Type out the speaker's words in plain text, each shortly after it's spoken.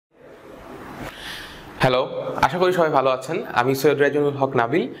Hello, আশা করি সবাই ভালো আছেন। আমি সৈয়দ রাজওয়ানুল হক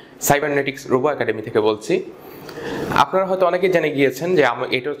নাবিল, সাইবারনেটিক্স রোবো একাডেমি থেকে বলছি। আপনারা হয়তো অনেকেই জেনে গিয়েছেন যে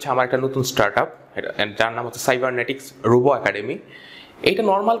এটা হচ্ছে আমার একটা নতুন স্টার্টআপ, যার নাম হচ্ছে সাইবারনেটিক্স রোবো একাডেমি। এইটা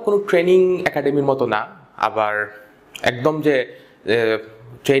নর্মাল কোনো ট্রেনিং একাডেমির মতো না, আবার একদম যে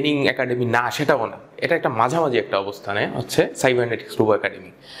ট্রেনিং একাডেমি না সেটাও না। এটা একটা মাঝামাঝি একটা অবস্থানে হচ্ছে সাইবারনেটিক্স রোবো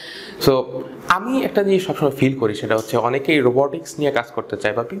একাডেমি। সো আমি একটা জিনিস সবসময় ফিল করি, সেটা হচ্ছে অনেকেই রোবোটিক্স নিয়ে কাজ করতে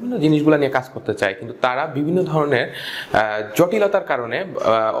চায় বা বিভিন্ন জিনিসগুলো নিয়ে কাজ করতে চায়, কিন্তু তারা বিভিন্ন ধরনের জটিলতার কারণে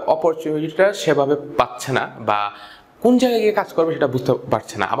অপরচুনিটিটা সেভাবে পাচ্ছে না বা কোন জায়গায় গিয়ে কাজ করবে সেটা বুঝতে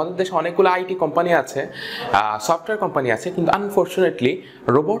পারছে না। আমাদের দেশে অনেকগুলো আইটি কোম্পানি আছে, সফটওয়্যার কোম্পানি আছে, কিন্তু আনফর্চুনেটলি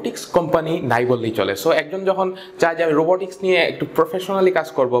রোবোটিক্স কোম্পানি নাই বললেই চলে। সো একজন যখন চায় যে আমি রোবোটিক্স নিয়ে একটু প্রফেশনালি কাজ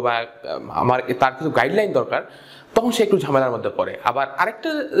করব বা আমার তার কিছু গাইডলাইন দরকার, তখন সে একটু ঝামেলার মধ্যে পড়ে। আবার আরেকটা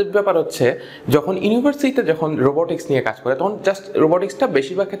ব্যাপার হচ্ছে, যখন ইউনিভার্সিটিতে যখন রোবোটিক্স নিয়ে কাজ করে, তখন জাস্ট রোবোটিক্সটা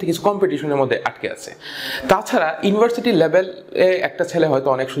বেশিরভাগ ক্ষেত্রে কিছু কম্পিটিশনের মধ্যে আটকে আছে। তাছাড়া ইউনিভার্সিটি লেভেলে একটা ছেলে হয়তো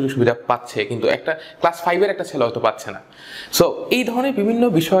অনেক সুযোগ সুবিধা পাচ্ছে, কিন্তু একটা ক্লাস 5-এর একটা ছেলে হয়তো পাচ্ছে না। সো এই ধরনের বিভিন্ন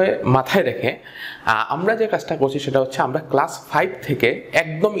বিষয়ে মাথায় রেখে আমরা যে কাজটা করছি সেটা হচ্ছে, আমরা ক্লাস 5 থেকে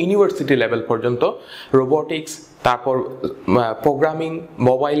একদম ইউনিভার্সিটি লেভেল পর্যন্ত রোবোটিক্স, তারপর প্রোগ্রামিং,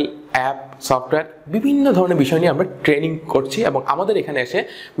 মোবাইল অ্যাপ, সফটওয়্যার, বিভিন্ন ধরনের বিষয় নিয়ে আমরা ট্রেনিং করছি। এবং আমাদের এখানে এসে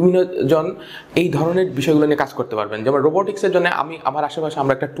বিভিন্ন জন এই ধরনের বিষয়গুলো নিয়ে কাজ করতে পারবেন। যেমন রোবোটিক্সের জন্য আমার আশেপাশে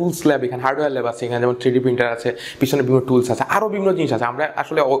আমরা একটা টুলস ল্যাব, এখানে হার্ডওয়্যার ল্যাব আছে, এখানে যেমন 3D প্রিন্টার আছে, পিছনে বিভিন্ন টুলস আছে, আরও বিভিন্ন জিনিস আছে। আমরা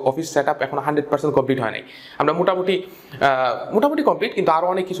আসলে অফিস সেট আপ এখন 100% কমপ্লিট হয় নাই। আমরা মোটামুটি কমপ্লিট, কিন্তু আরও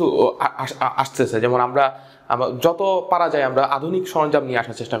অনেক কিছু আসতেছে। যেমন আমরা যত পারা যায় আমরা আধুনিক সরঞ্জাম নিয়ে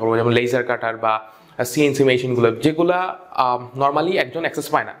আসার চেষ্টা করবো, যেমন লেজার কাটার বা সিএনসি মেশিনগুলো, যেগুলা নর্মালি একজন অ্যাক্সেস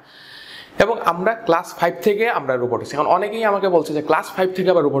পায় না। এবং আমরা ক্লাস 5 থেকে আমরা রোবোটিক্স, এখন অনেকেই আমাকে বলছে যে ক্লাস 5 থেকে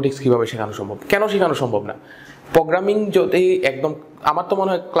আবার রোবোটিক্স কীভাবে শেখানো সম্ভব, কেন শেখানো সম্ভব না? প্রোগ্রামিং যদি একদম, আমার তো মনে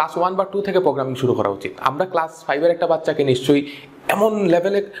হয় ক্লাস 1 বা 2 থেকে প্রোগ্রামিং শুরু করা উচিত। আমরা ক্লাস 5-এর একটা বাচ্চাকে নিশ্চয়ই এমন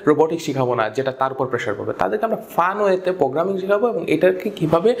লেভেলে রোবোটিক্স শেখাবো না যেটা তার উপর প্রেশার পড়বে। তাদেরকে আমরা ফান ওয়েতে প্রোগ্রামিং শেখাবো, এবং এটাকে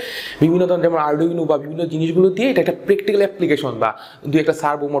কীভাবে বিভিন্ন ধরনের, যেমন আরডুইনো বা বিভিন্ন জিনিসগুলো দিয়ে এটা একটা প্র্যাকটিক্যাল অ্যাপ্লিকেশন বা একটা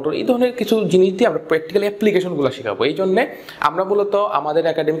সার্ভো মোটর, এই ধরনের কিছু জিনিস দিয়ে আমরা প্র্যাকটিক্যাল অ্যাপ্লিকেশনগুলো শেখাবো। এই জন্যে আমরা মূলত আমাদের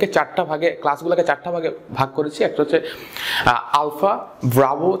একাডেমিকে 4টা ভাগে, ক্লাসগুলোকে 4টা ভাগে ভাগ করেছি। একটা হচ্ছে আলফা,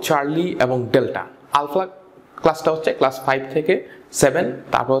 ব্রাভো, চার্লি এবং ডেল্টা। আলফা ক্লাসটা হচ্ছে ক্লাস 5 থেকে 7,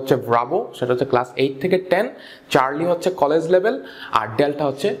 তারপর হচ্ছে ব্রাভো, সেটা হচ্ছে ক্লাস 8 থেকে 10, চার্লি হচ্ছে কলেজ লেভেল, আর ডেল্টা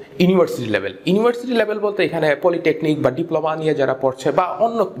হচ্ছে ইউনিভার্সিটি লেভেল। ইউনিভার্সিটি লেভেল বলতে এখানে পলিটেকনিক বা ডিপ্লোমা নিয়ে যারা পড়ছে বা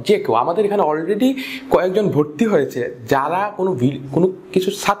অন্য যে কেউ, আমাদের এখানে অলরেডি কয়েকজন ভর্তি হয়েছে যারা কোনো কিছু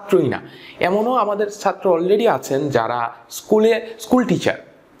ছাত্রই না। এমনও আমাদের ছাত্র অলরেডি আছেন যারা স্কুল টিচার,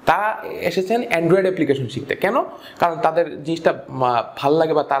 তারা এসেছেন অ্যান্ড্রয়েড অ্যাপ্লিকেশন শিখতে। কেন? কারণ তাদের জিনিসটা ভাল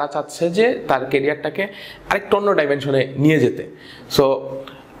লাগে বা তারা চাচ্ছে যে তার কেরিয়ারটাকে আরেকটু অন্য ডাইমেনশনে নিয়ে যেতে। সো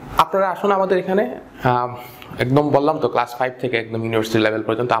আপনারা আসুন আমাদের এখানে, একদম বললাম তো ক্লাস 5 থেকে একদম ইউনিভার্সিটি লেভেল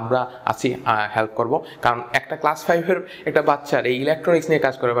পর্যন্ত আমরা আছি, হেল্প করব। কারণ একটা ক্লাস 5-এর একটা বাচ্চার এই ইলেকট্রনিক্স নিয়ে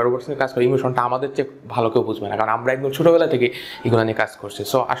কাজ করে বা রোবোটিক্স নিয়ে কাজ করে, ইমোশনটা আমাদের চেয়ে ভালো কেউ বুঝবে না, কারণ আমরা একদম ছোটোবেলা থেকে এগুলো নিয়ে কাজ করছি।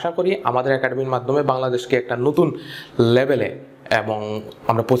 সো আশা করি আমাদের একাডেমির মাধ্যমে বাংলাদেশকে একটা নতুন লেভেলে এবং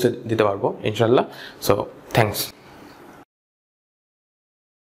আমরা পৌঁছে দিতে পারবো ইনশাল্লাহ। So thanks.